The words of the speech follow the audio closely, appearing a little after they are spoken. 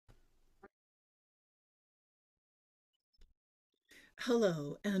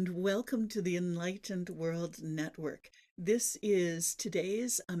Hello, and welcome to the Enlightened World Network. This is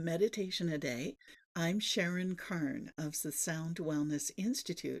today's A Meditation a Day. I'm Sharon Carne of the Sound Wellness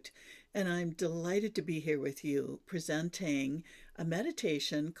Institute, and I'm delighted to be here with you presenting a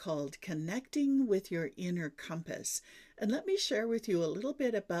meditation called Connecting with Your Inner Compass. And let me share with you a little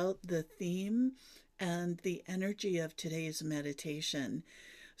bit about the theme and the energy of today's meditation.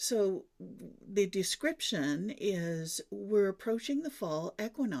 So, the description is we're approaching the fall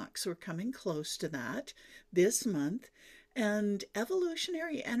equinox. We're coming close to that this month, and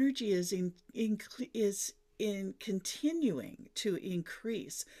evolutionary energy is in continuing to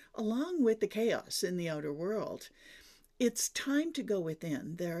increase along with the chaos in the outer world. It's time to go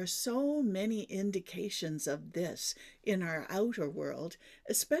within. There are so many indications of this in our outer world,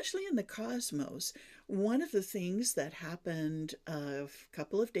 especially in the cosmos. One of the things that happened a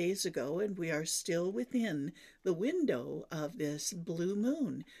couple of days ago, and we are still within the window of this blue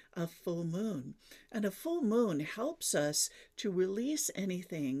moon, a full moon. And a full moon helps us to release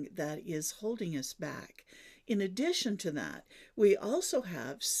anything that is holding us back. In addition to that, we also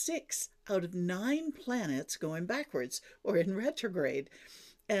have 6 out of 9 planets going backwards or in retrograde.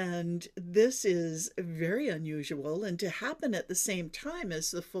 And this is very unusual. And to happen at the same time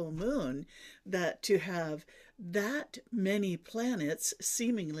as the full moon, that to have that many planets,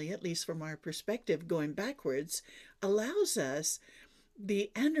 seemingly, at least from our perspective, going backwards, allows us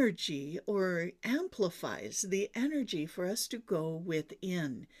the energy or amplifies the energy for us to go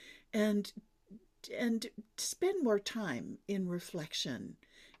within and and spend more time in reflection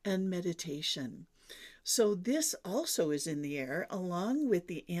and meditation. So, this also is in the air along with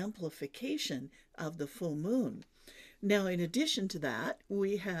the amplification of the full moon. Now, in addition to that,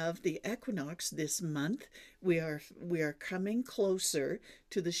 we have the equinox this month. We are coming closer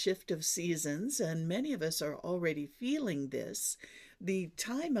to the shift of seasons, and many of us are already feeling this. The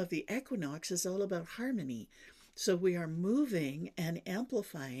time of the equinox is all about harmony. So we are moving and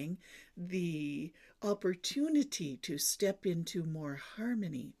amplifying the opportunity to step into more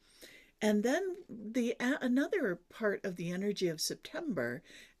harmony. And then the another part of the energy of September,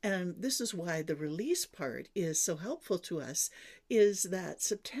 and this is why the release part is so helpful to us, is that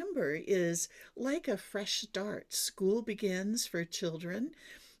September is like a fresh start. School begins for children.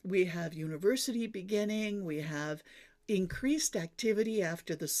 We have university beginning. We have increased activity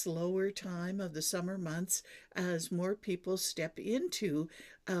after the slower time of the summer months as more people step into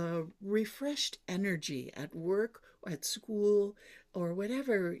refreshed energy at work, at school, or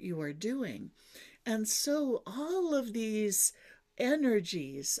whatever you are doing. And so all of these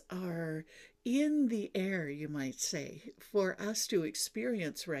energies are in the air, you might say, for us to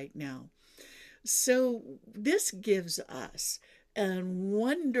experience right now. So this gives us a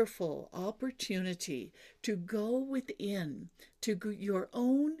wonderful opportunity to go within to your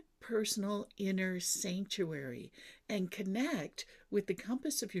own personal inner sanctuary and connect with the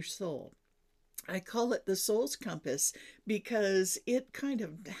compass of your soul. I call it the soul's compass because it kind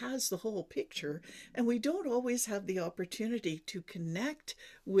of has the whole picture, and we don't always have the opportunity to connect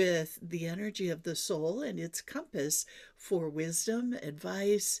with the energy of the soul and its compass for wisdom,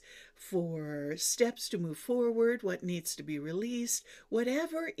 advice, for steps to move forward, what needs to be released,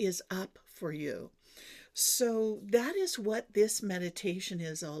 whatever is up for you. So that is what this meditation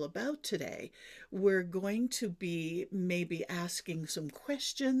is all about today. We're going to be maybe asking some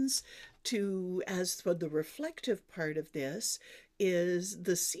questions to, as for the reflective part of this, is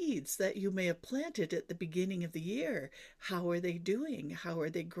the seeds that you may have planted at the beginning of the year. How are they doing? How are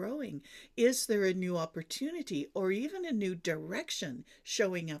they growing? Is there a new opportunity or even a new direction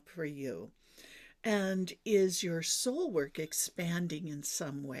showing up for you? And is your soul work expanding in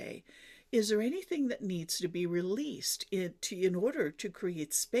some way? Is there anything that needs to be released in order to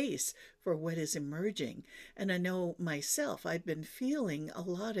create space for what is emerging? And I know myself, I've been feeling a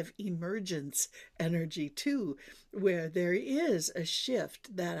lot of emergence energy too, where there is a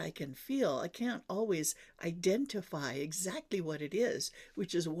shift that I can feel. I can't always identify exactly what it is,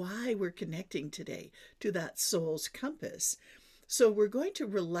 which is why we're connecting today to that soul's compass. So we're going to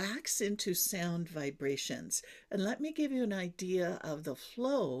relax into sound vibrations. And let me give you an idea of the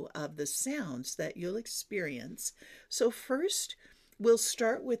flow of the sounds that you'll experience. So first, we'll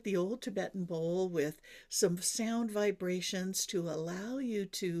start with the old Tibetan bowl with some sound vibrations to allow you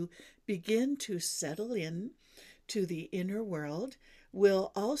to begin to settle in to the inner world.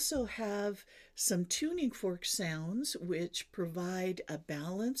 We'll also have some tuning fork sounds which provide a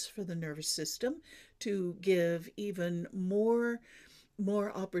balance for the nervous system to give even more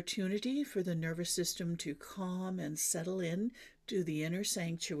opportunity for the nervous system to calm and settle in to the inner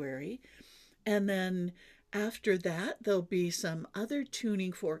sanctuary. And then After that, there'll be some other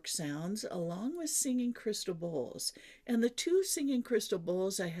tuning fork sounds along with singing crystal bowls. And the two singing crystal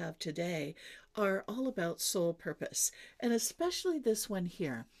bowls I have today are all about soul purpose, and especially this one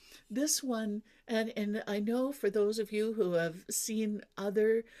here. This one, and I know for those of you who have seen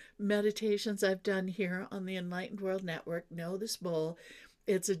other meditations I've done here on the Enlightened World Network, know this bowl.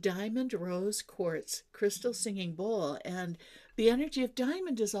 It's a diamond rose quartz crystal singing bowl, and the energy of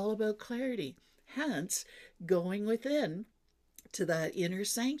diamond is all about clarity. Hence, going within to that inner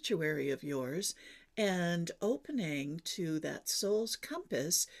sanctuary of yours and opening to that soul's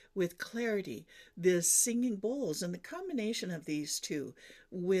compass with clarity. This singing bowls and the combination of these two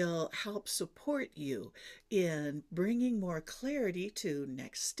will help support you in bringing more clarity to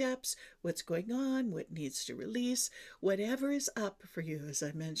next steps, what's going on, what needs to release, whatever is up for you, as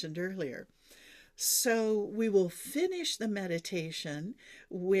I mentioned earlier. So we will finish the meditation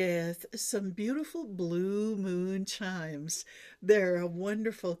with some beautiful blue moon chimes. They're a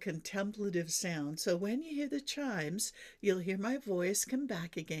wonderful contemplative sound. So when you hear the chimes, you'll hear my voice come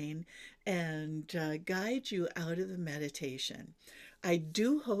back again and guide you out of the meditation. I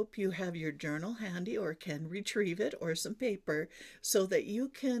do hope you have your journal handy or can retrieve it or some paper so that you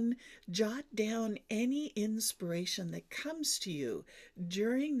can jot down any inspiration that comes to you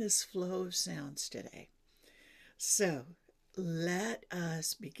during this flow of sounds today. So let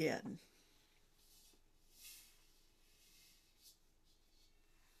us begin.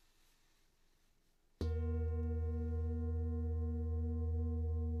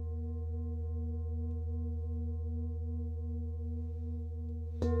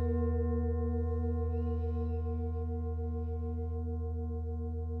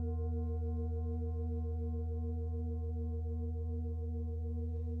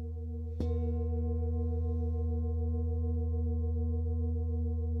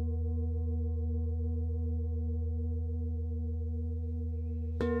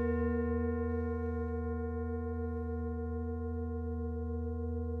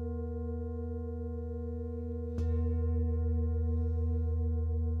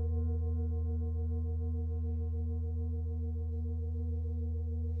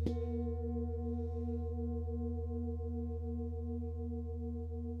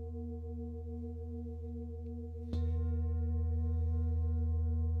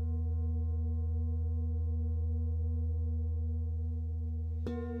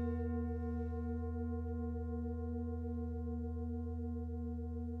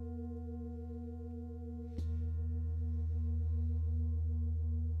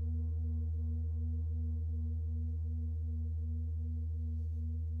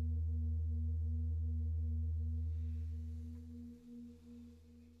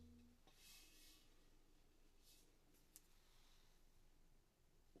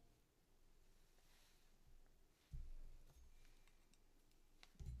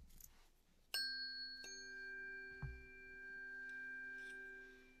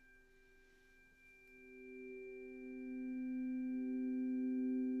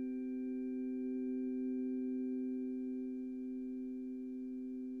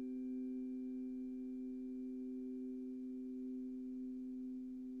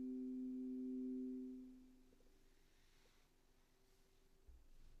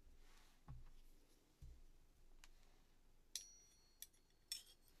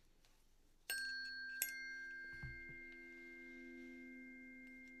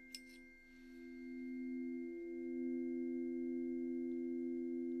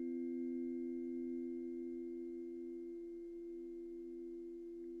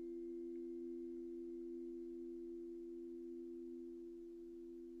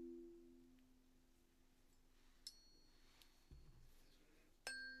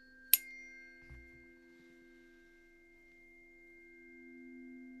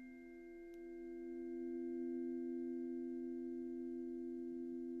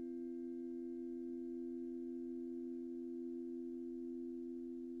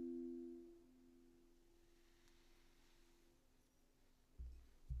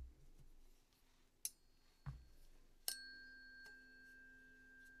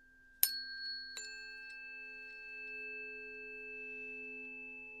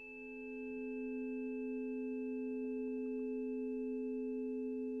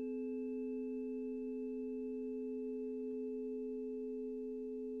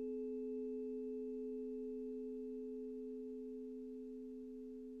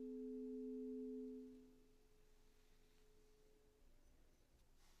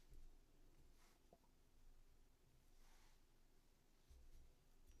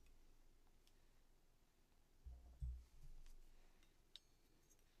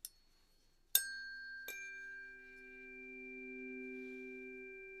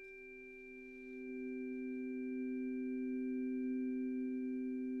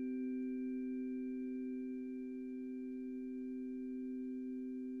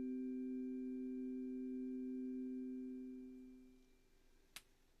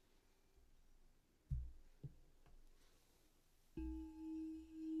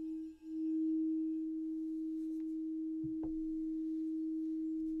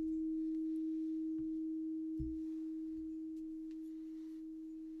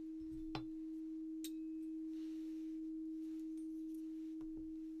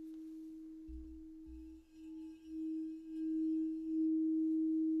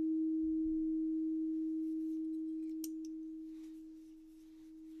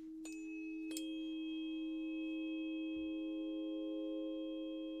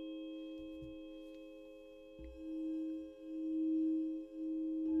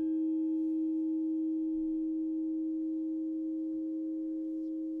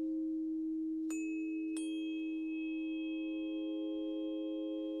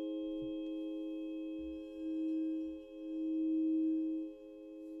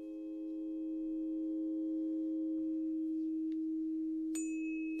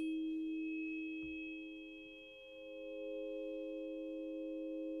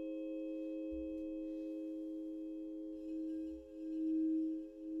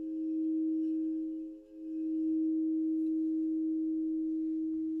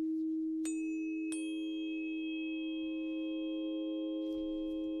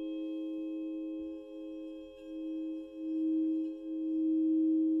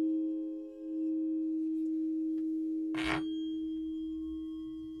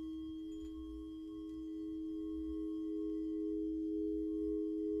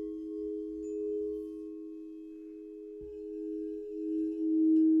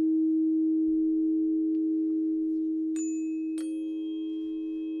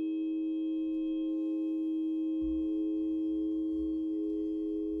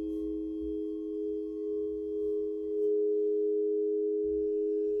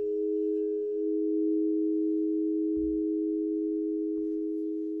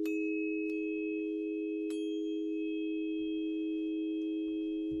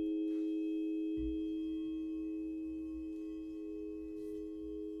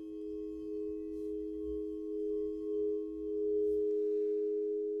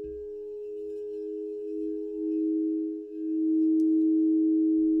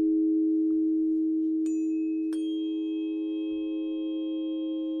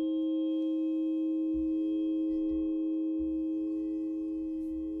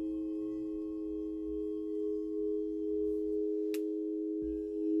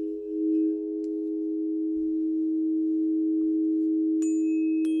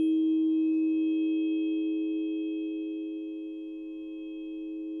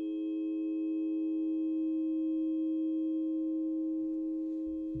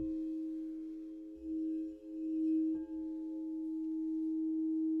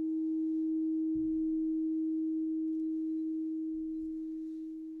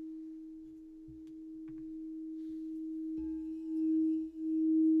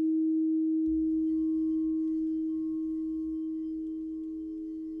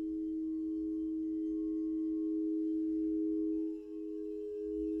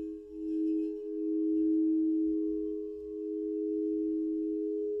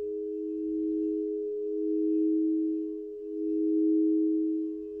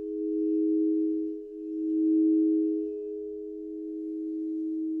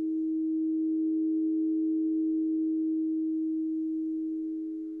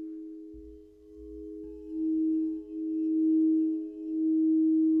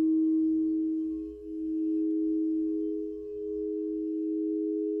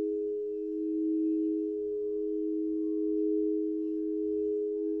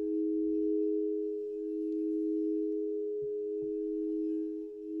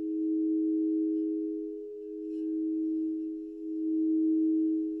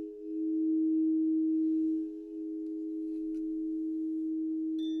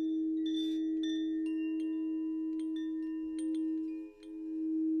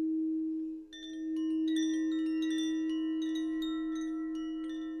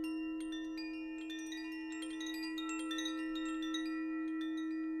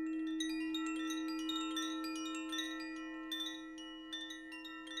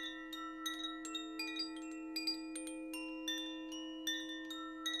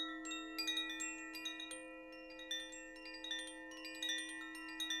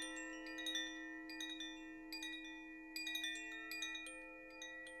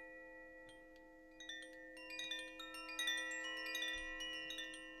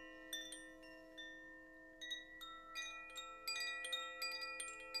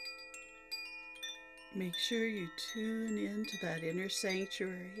 Make sure you tune into that inner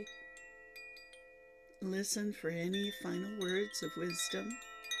sanctuary. Listen for any final words of wisdom.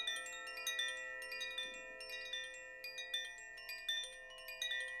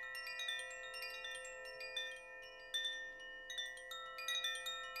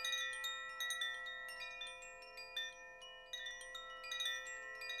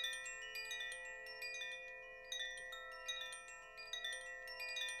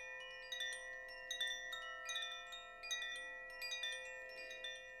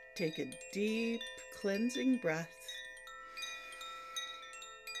 Take a deep, cleansing breath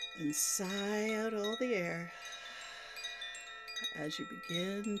and sigh out all the air as you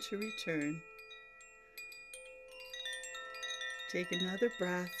begin to return. Take another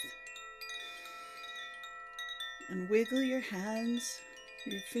breath and wiggle your hands,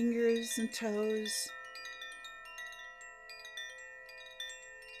 your fingers and toes.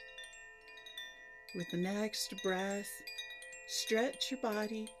 With the next breath, stretch your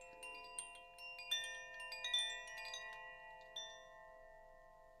body.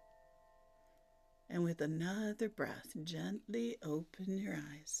 And with another breath, gently open your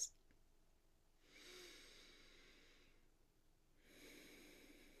eyes.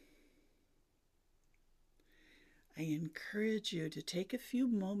 I encourage you to take a few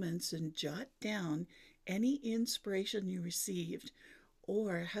moments and jot down any inspiration you received,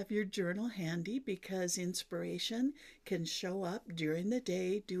 or have your journal handy, because inspiration can show up during the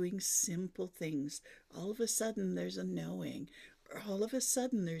day doing simple things. All of a sudden there's a knowing, or all of a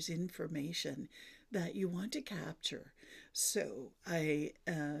sudden there's information that you want to capture. So I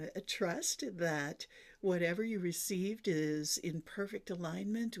trust that whatever you received is in perfect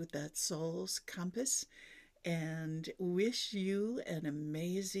alignment with that soul's compass, and wish you an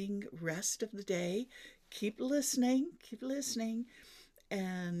amazing rest of the day. Keep listening,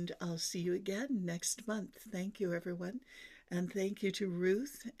 and I'll see you again next month. Thank you, everyone. And thank you to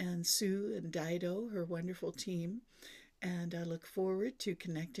Ruth and Sue and Dido, her wonderful team. And I look forward to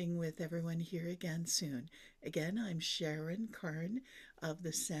connecting with everyone here again soon. Again, I'm Sharon Carne of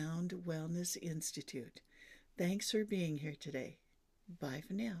the Sound Wellness Institute. Thanks for being here today. Bye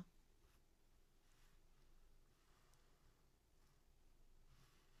for now.